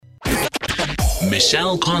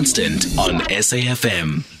Michelle Constant on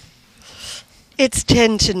SAFM. It's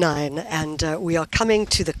 10 to 9 and we are coming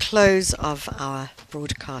to the close of our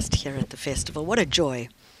broadcast here at the festival. What a joy.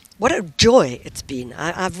 What a joy it's been.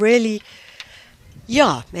 I've really,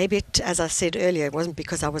 maybe as I said earlier, it wasn't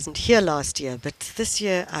because I wasn't here last year, but this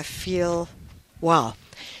year I feel, wow.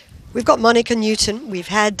 We've got Monica Newton, we've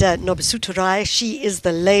had Nobasuto Rai, she is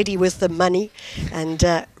the lady with the money, and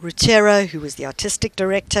Rutero, who is the artistic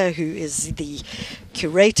director, who is the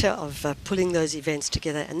curator of pulling those events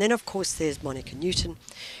together. And then, of course, there's Monica Newton,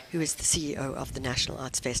 who is the CEO of the National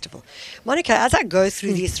Arts Festival. Monica, as I go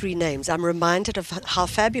through these three names, I'm reminded of how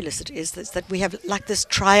fabulous it is that we have like this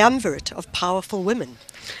triumvirate of powerful women.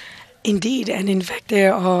 Indeed, and in fact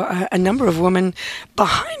there are a number of women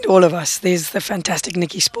behind all of us. There's the fantastic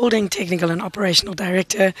Nikki Spalding, Technical and Operational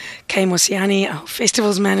Director, Kay Mosiani, our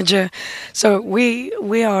Festivals Manager. So we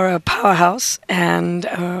are a powerhouse, and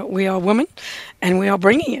we are women, and we are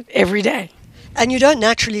bringing it every day. And you don't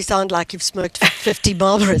naturally sound like you've smoked 50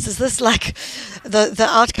 Marlboros. Is this like the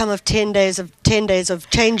outcome of 10 days of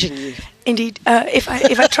changing you? Indeed. If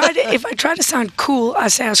I try to sound cool, I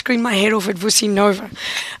say I screamed my head off at Vusi Nova.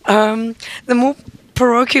 The more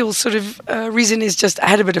parochial sort of reason is just I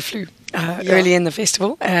had a bit of flu early in the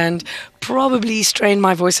festival and probably strained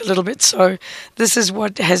my voice a little bit. So this is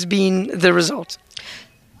what has been the result.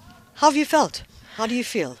 How have you felt? How do you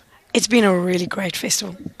feel? It's been a really great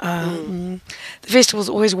festival. The festival's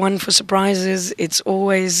always one for surprises. It's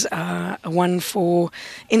always one for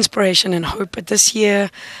inspiration and hope. But this year,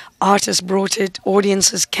 artists brought it,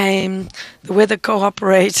 audiences came, the weather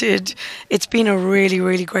cooperated. It's been a really,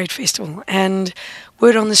 really great festival. And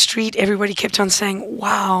word on the street, everybody kept on saying,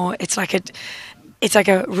 "Wow, it's like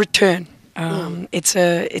a return."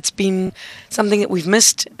 It's been something that we've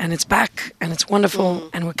missed, and it's back, and it's wonderful,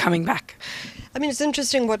 and we're coming back. I mean, it's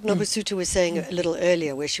interesting what Nobasuto was saying a little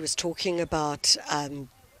earlier, where she was talking about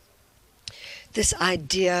this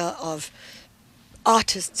idea of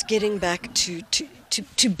artists getting back to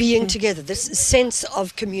being together, this sense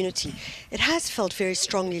of community. It has felt very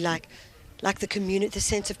strongly like the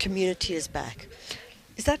sense of community is back.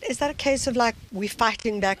 Is that a case of like we're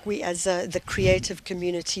fighting back? We as the creative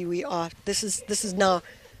community, this is now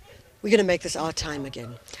we're going to make this our time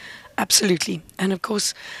again. Absolutely, and of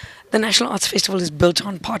course, the National Arts Festival is built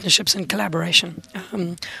on partnerships and collaboration.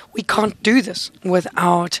 We can't do this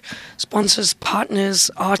without sponsors, partners,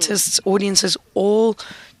 artists, audiences, all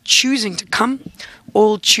choosing to come,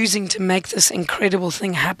 all choosing to make this incredible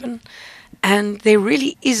thing happen. And there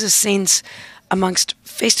really is a sense amongst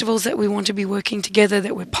festivals that we want to be working together,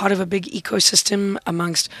 that we're part of a big ecosystem,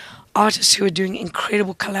 amongst artists who are doing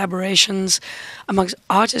incredible collaborations, amongst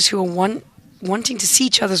artists who are wanting to see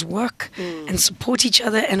each other's work and support each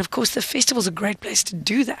other. And of course the festival's a great place to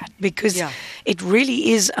do that, because it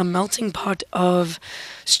really is a melting pot of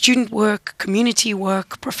student work, community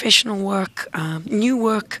work, professional work, new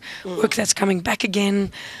work, work that's coming back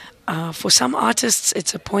again. For some artists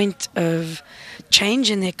it's a point of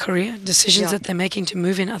change in their career, decisions that they're making to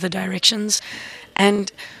move in other directions.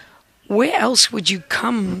 And where else would you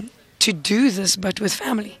come to do this but with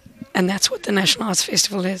family? And that's what the National Arts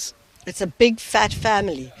Festival is. It's a big fat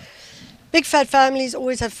family. Big fat families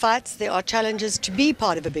always have fights. There are challenges to be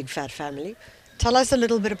part of a big fat family. Tell us a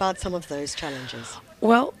little bit about some of those challenges.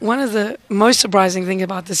 Well, one of the most surprising things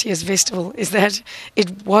about this year's festival is that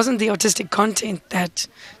it wasn't the artistic content that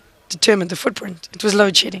determined the footprint. It was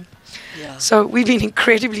load shedding. Yeah. So we've been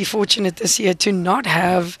incredibly fortunate this year to not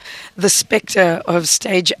have the spectre of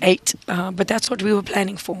stage 8, but that's what we were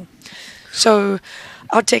planning for. So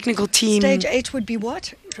our technical team... Stage 8 would be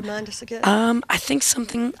what? Remind us again. I think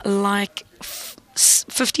something like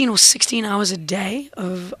 15 or 16 hours a day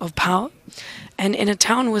of power. And in a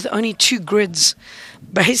town with only 2 grids,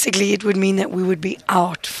 basically it would mean that we would be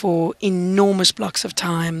out for enormous blocks of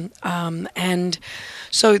time. And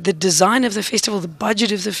so the design of the festival, the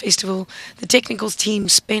budget of the festival, the technical team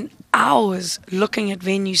spent hours looking at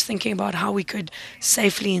venues, thinking about how we could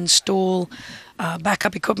safely install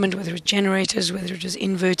backup equipment, whether it's generators, whether it is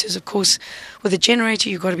inverters. Of course, with a generator,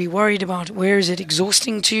 you've got to be worried about where is it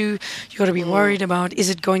exhausting to. You've got to be worried about, is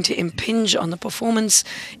it going to impinge on the performance?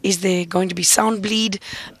 Is there going to be sound bleed?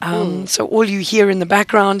 So all you hear in the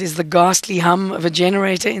background is the ghastly hum of a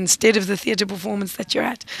generator instead of the theatre performance that you're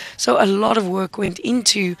at. So a lot of work went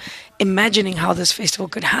into imagining how this festival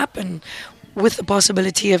could happen with the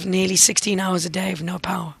possibility of nearly 16 hours a day of no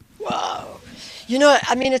power. Wow. You know,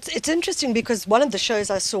 I mean, it's interesting because one of the shows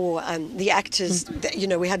I saw, the actors,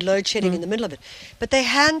 we had load shedding in the middle of it, but they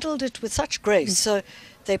handled it with such grace. So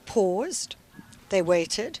they paused, they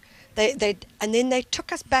waited, And then they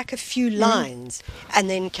took us back a few lines and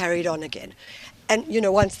then carried on again. And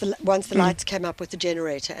once the lights came up with the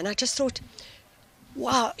generator, and I just thought,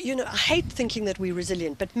 wow, I hate thinking that we're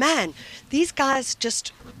resilient, but man, these guys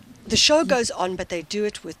the show goes on, but they do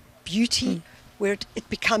it with beauty, where it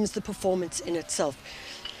becomes the performance in itself.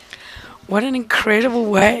 What an incredible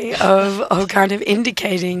way of kind of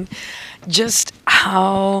indicating just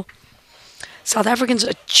how South Africans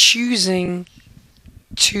are choosing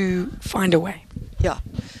to find a way. Yeah.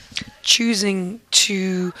 Choosing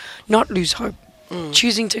to not lose hope.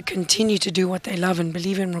 Choosing to continue to do what they love and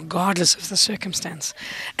believe in regardless of the circumstance.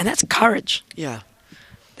 And that's courage. Yeah.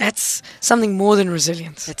 That's something more than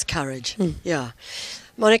resilience. That's courage. Yeah.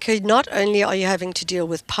 Monica, not only are you having to deal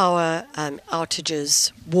with power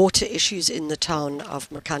outages, water issues in the town of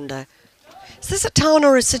Makhanda. Is this a town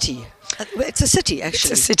or a city? It's a city,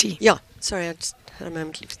 actually. It's a city. Yeah. Sorry, I just had a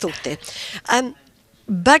moment of thought there.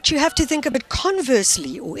 But you have to think of it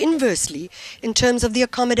conversely or inversely in terms of the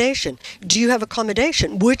accommodation. Do you have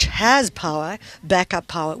accommodation which has power, backup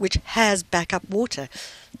power, which has backup water?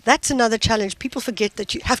 That's another challenge people forget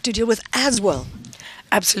that you have to deal with as well.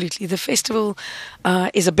 Absolutely. The festival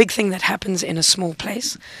is a big thing that happens in a small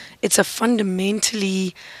place. It's a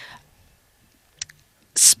fundamentally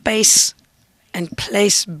space and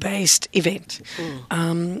place-based event.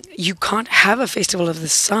 You can't have a festival of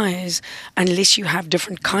this size unless you have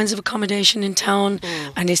different kinds of accommodation in town,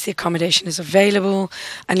 unless the accommodation is available,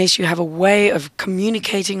 unless you have a way of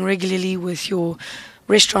communicating regularly with your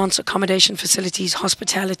restaurants, accommodation facilities,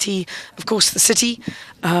 hospitality, of course the city.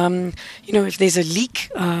 If there's a leak,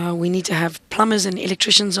 we need to have plumbers and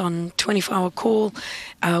electricians on 24-hour call.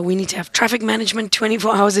 We need to have traffic management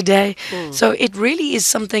 24 hours a day. So it really is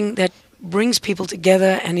something that brings people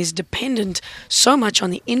together and is dependent so much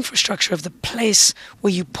on the infrastructure of the place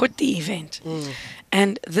where you put the event.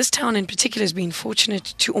 And this town in particular has been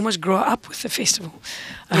fortunate to almost grow up with the festival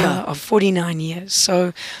of 49 years.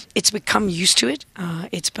 So it's become used to it.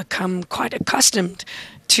 It's become quite accustomed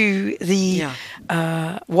to the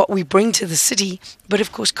what we bring to the city. But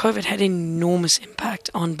of course, COVID had an enormous impact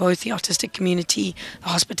on both the artistic community, the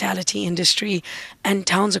hospitality industry, and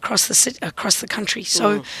towns across the country.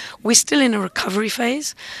 So we're still in a recovery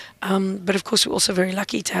phase. But of course, we're also very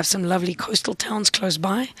lucky to have some lovely coastal towns close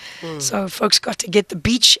by. So folks got to get the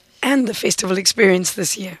beach and the festival experience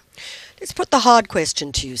this year. Let's put the hard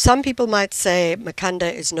question to you. Some people might say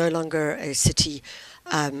Makhanda is no longer a city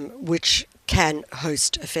which can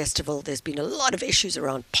host a festival. There's been a lot of issues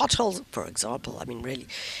around potholes, for example. I mean, really,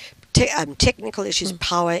 technical issues,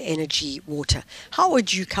 power, energy, water. How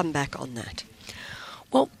would you come back on that?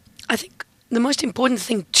 Well, I think the most important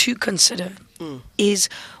thing to consider is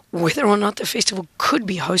whether or not the festival could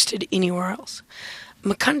be hosted anywhere else.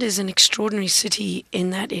 Makhanda is an extraordinary city in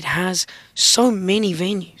that it has so many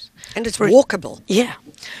venues. And it's walkable. Yeah.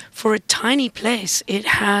 For a tiny place, it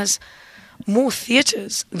has more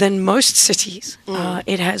theatres than most cities.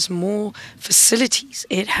 It has more facilities.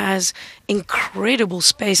 It has incredible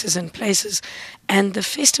spaces and places. And the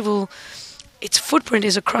festival, its footprint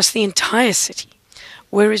is across the entire city.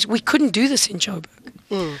 Whereas we couldn't do this in Joburg.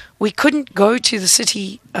 We couldn't go to the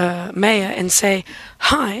city mayor and say,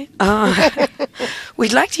 hi,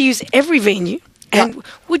 we'd like to use every venue. And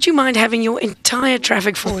would you mind having your entire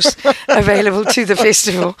traffic force available to the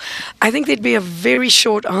festival? I think there'd be a very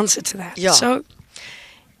short answer to that. Yeah. So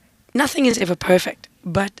nothing is ever perfect.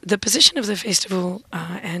 But the position of the festival,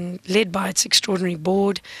 and led by its extraordinary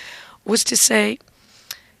board, was to say,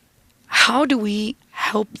 how do we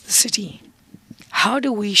help the city? How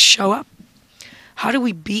do we show up? How do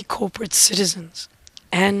we be corporate citizens?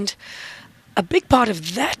 And a big part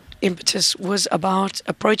of that impetus was about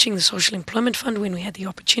approaching the Social Employment Fund when we had the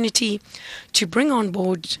opportunity to bring on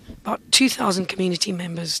board about 2,000 community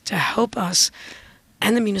members to help us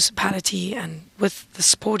and the municipality, and with the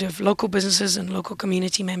support of local businesses and local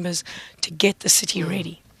community members, to get the city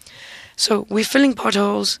ready. So we're filling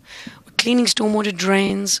potholes, we're cleaning stormwater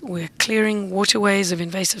drains, we're clearing waterways of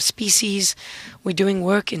invasive species, we're doing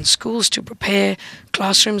work in schools to prepare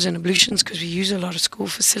classrooms and ablutions because we use a lot of school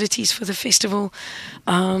facilities for the festival.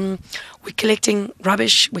 We're collecting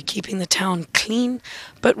rubbish, we're keeping the town clean,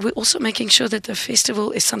 but we're also making sure that the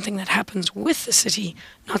festival is something that happens with the city,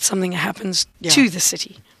 not something that happens to the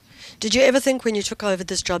city. Did you ever think when you took over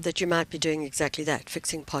this job that you might be doing exactly that,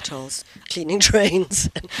 fixing potholes, cleaning drains,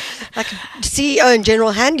 like CEO and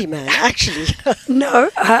general handyman, actually? No,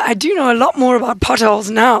 I do know a lot more about potholes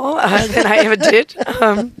now than I ever did,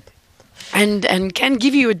 and can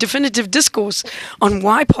give you a definitive discourse on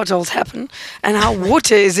why potholes happen and how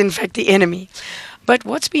water is in fact the enemy. But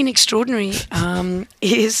what's been extraordinary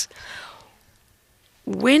is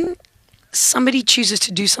when somebody chooses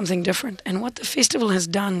to do something different. And what the festival has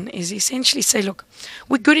done is essentially say, look,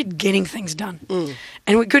 we're good at getting things done.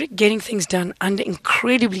 And we're good at getting things done under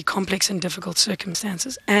incredibly complex and difficult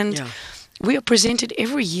circumstances. And we are presented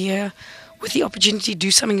every year with the opportunity to do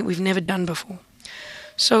something that we've never done before.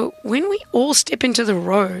 So when we all step into the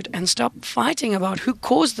road and stop fighting about who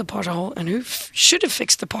caused the pothole and who should have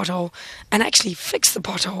fixed the pothole and actually fix the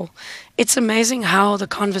pothole, it's amazing how the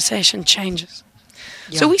conversation changes.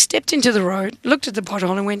 So we stepped into the road, looked at the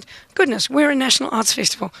pothole and went, goodness, we're a national arts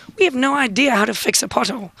festival. We have no idea how to fix a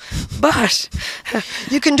pothole. But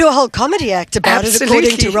you can do a whole comedy act about it,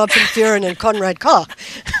 according to Rob Van Vuren and Conrad Carr.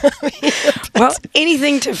 Well,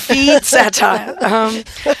 anything to feed satire.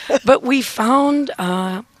 But we found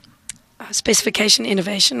Specification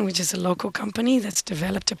Innovation, which is a local company that's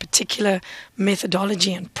developed a particular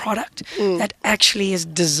methodology and product that actually is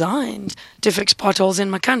designed to fix potholes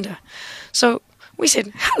in Makhanda. So we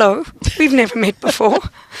said, hello, we've never met before.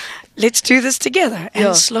 Let's do this together.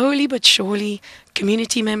 And slowly but surely,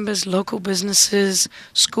 community members, local businesses,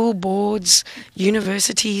 school boards,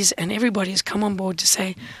 universities, and everybody has come on board to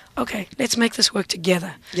say, okay, let's make this work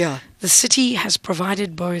together. The city has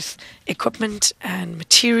provided both equipment and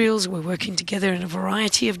materials. We're working together in a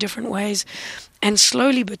variety of different ways. And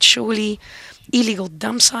slowly but surely, illegal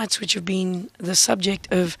dump sites, which have been the subject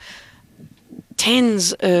of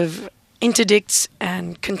tens of interdicts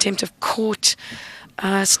and contempt of court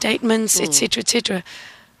statements, etc.,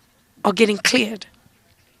 are getting cleared.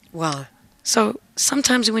 Wow. So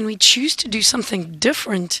sometimes when we choose to do something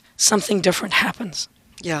different happens.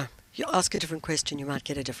 Yeah. You ask a different question, you might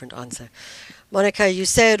get a different answer. Monica, you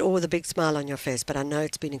say it all with a big smile on your face, but I know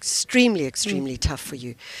it's been extremely, extremely tough for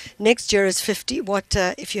you. Next year is 50. What,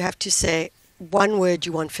 if you have to say one word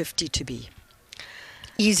you want 50 to be?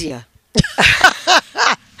 Easier.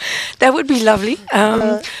 That would be lovely,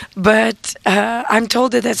 but I'm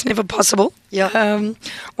told that that's never possible.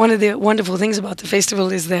 One of the wonderful things about the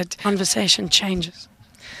festival is that conversation changes.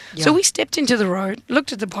 So we stepped into the road,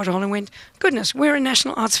 looked at the pothole and went, goodness, we're a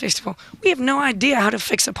national arts festival. We have no idea how to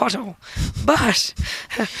fix a pothole. But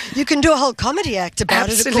you can do a whole comedy act about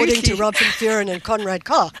it, according to Rob Van Vuren and Conrad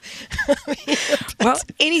Carr. Well,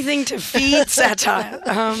 anything to feed satire.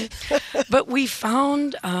 But we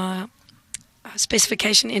found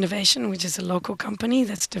Specification Innovation, which is a local company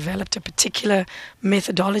that's developed a particular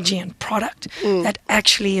methodology and product that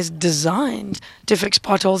actually is designed to fix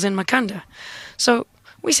potholes in Makhanda. So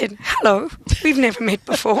we said, hello, we've never met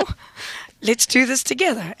before. Let's do this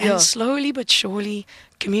together. And slowly but surely,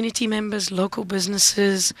 community members, local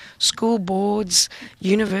businesses, school boards,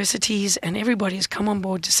 universities, and everybody has come on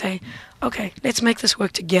board to say, okay, let's make this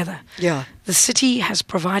work together. The city has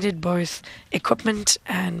provided both equipment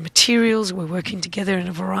and materials. We're working together in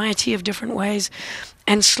a variety of different ways.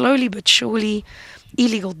 And slowly but surely,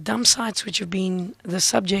 illegal dump sites, which have been the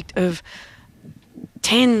subject of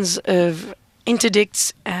tens of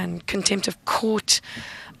interdicts and contempt of court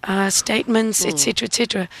statements,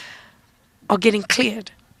 etc., are getting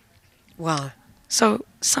cleared. Wow. So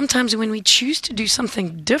sometimes when we choose to do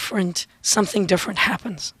something different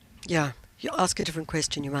happens. Yeah. You ask a different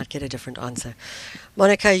question, you might get a different answer.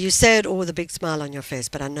 Monica, you say it all with a big smile on your face,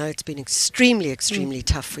 but I know it's been extremely, extremely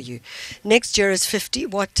tough for you. Next year is 50.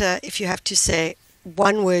 What, if you have to say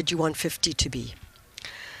one word you want 50 to be?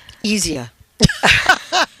 Easier.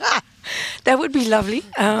 That would be lovely,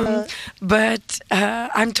 but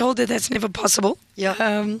I'm told that that's never possible.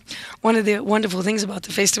 One of the wonderful things about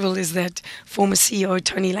the festival is that former CEO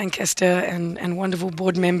Tony Lancaster and wonderful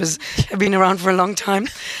board members have been around for a long time,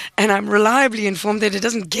 and I'm reliably informed that it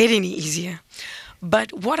doesn't get any easier.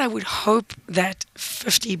 But what I would hope that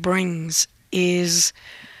 50 brings is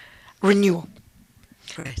renewal.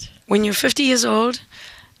 Right. When you're 50 years old,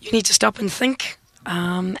 you need to stop and think,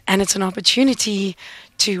 and it's an opportunity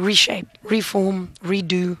to reshape, reform,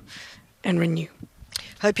 redo, and renew.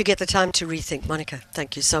 Hope you get the time to rethink. Monica,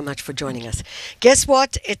 thank you so much for joining us. Guess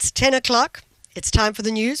what? It's 10 o'clock. It's time for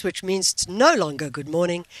the news, which means it's no longer good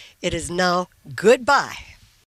morning. It is now goodbye.